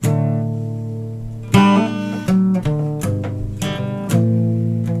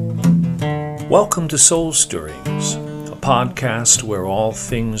Welcome to Soul Stirrings, a podcast where all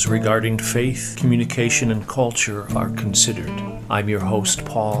things regarding faith, communication, and culture are considered. I'm your host,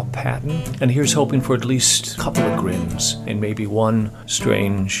 Paul Patton, and here's hoping for at least a couple of grins and maybe one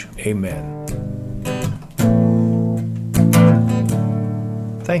strange amen.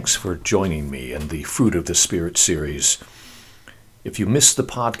 Thanks for joining me in the Fruit of the Spirit series. If you missed the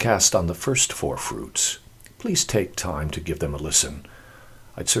podcast on the first four fruits, please take time to give them a listen.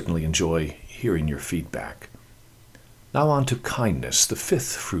 I'd certainly enjoy hearing your feedback. Now on to kindness, the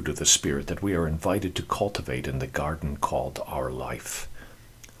fifth fruit of the Spirit that we are invited to cultivate in the garden called our life.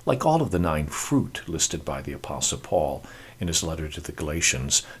 Like all of the 9 fruit listed by the Apostle Paul in his letter to the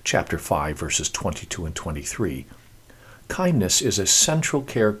Galatians, chapter 5, verses 22 and 23, kindness is a central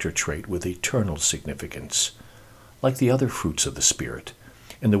character trait with eternal significance. Like the other fruits of the Spirit,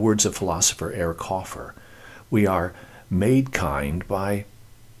 in the words of philosopher Eric Hoffer, we are made kind by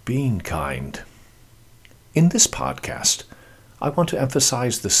being kind. In this podcast, I want to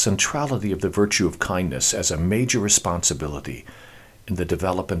emphasize the centrality of the virtue of kindness as a major responsibility in the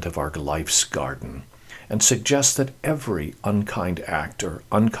development of our life's garden, and suggest that every unkind act or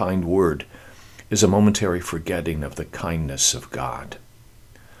unkind word is a momentary forgetting of the kindness of God.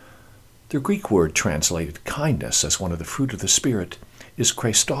 The Greek word translated kindness as one of the fruit of the Spirit is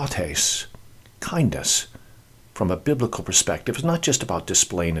chrestotes, kindness. From a biblical perspective, it's not just about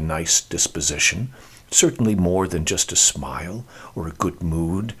displaying a nice disposition, certainly more than just a smile or a good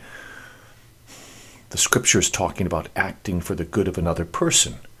mood. The Scripture is talking about acting for the good of another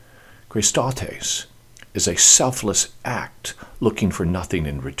person. Chrestotes is a selfless act looking for nothing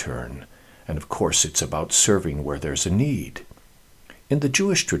in return. And of course, it's about serving where there's a need. In the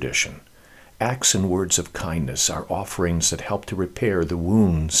Jewish tradition, acts and words of kindness are offerings that help to repair the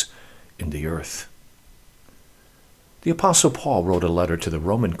wounds in the earth. The Apostle Paul wrote a letter to the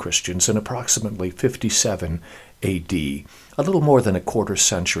Roman Christians in approximately 57 A.D., a little more than a quarter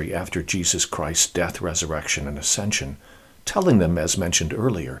century after Jesus Christ's death, resurrection, and ascension, telling them, as mentioned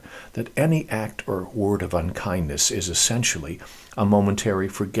earlier, that any act or word of unkindness is essentially a momentary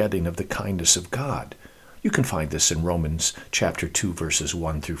forgetting of the kindness of God. You can find this in Romans chapter 2, verses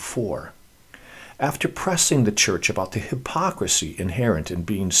 1 through 4. After pressing the church about the hypocrisy inherent in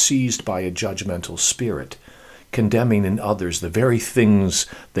being seized by a judgmental spirit, condemning in others the very things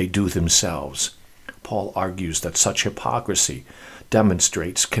they do themselves, Paul argues that such hypocrisy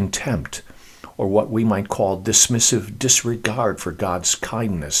demonstrates contempt, or what we might call dismissive disregard for God's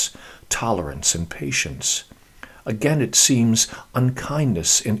kindness, tolerance, and patience. Again, it seems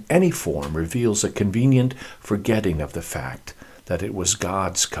unkindness in any form reveals a convenient forgetting of the fact that it was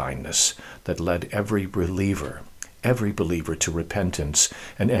God's kindness that led every believer to repentance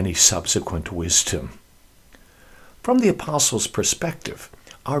and any subsequent wisdom. From the apostles' perspective,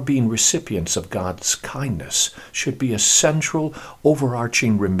 our being recipients of God's kindness should be a central,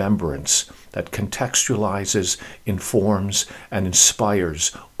 overarching remembrance that contextualizes, informs, and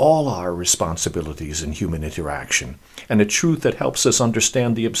inspires all our responsibilities in human interaction, and a truth that helps us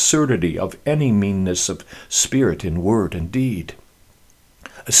understand the absurdity of any meanness of spirit in word and deed.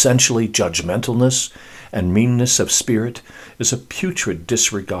 Essentially, judgmentalness and meanness of spirit is a putrid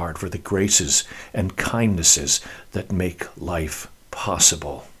disregard for the graces and kindnesses that make life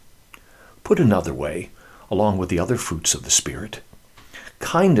possible. Put another way, along with the other fruits of the Spirit,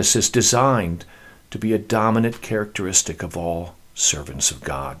 kindness is designed to be a dominant characteristic of all servants of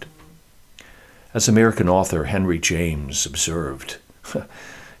God. As American author Henry James observed,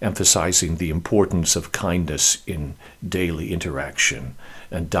 emphasizing the importance of kindness in daily interaction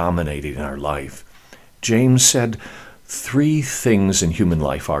and dominating our life, James said, 3 things in human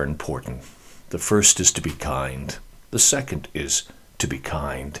life are important. The first is to be kind. The second is to be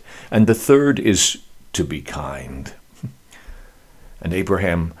kind. And the third is to be kind. And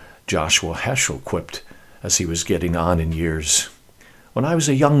Abraham Joshua Heschel quipped as he was getting on in years, "When I was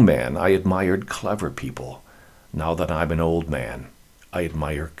a young man, I admired clever people. Now that I'm an old man, I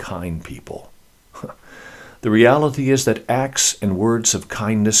admire kind people." The reality is that acts and words of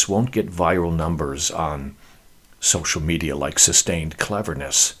kindness won't get viral numbers on social media like sustained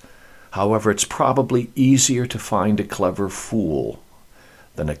cleverness. However, it's probably easier to find a clever fool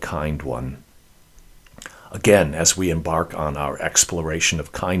than a kind one. Again, as we embark on our exploration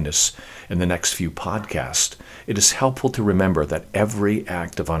of kindness in the next few podcasts, it is helpful to remember that every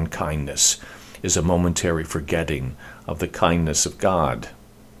act of unkindness is a momentary forgetting of the kindness of God.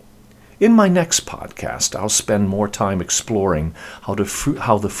 In my next podcast, I'll spend more time exploring how the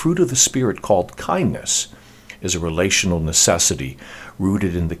fruit of the Spirit called kindness is a relational necessity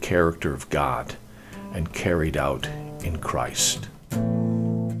rooted in the character of God and carried out in Christ.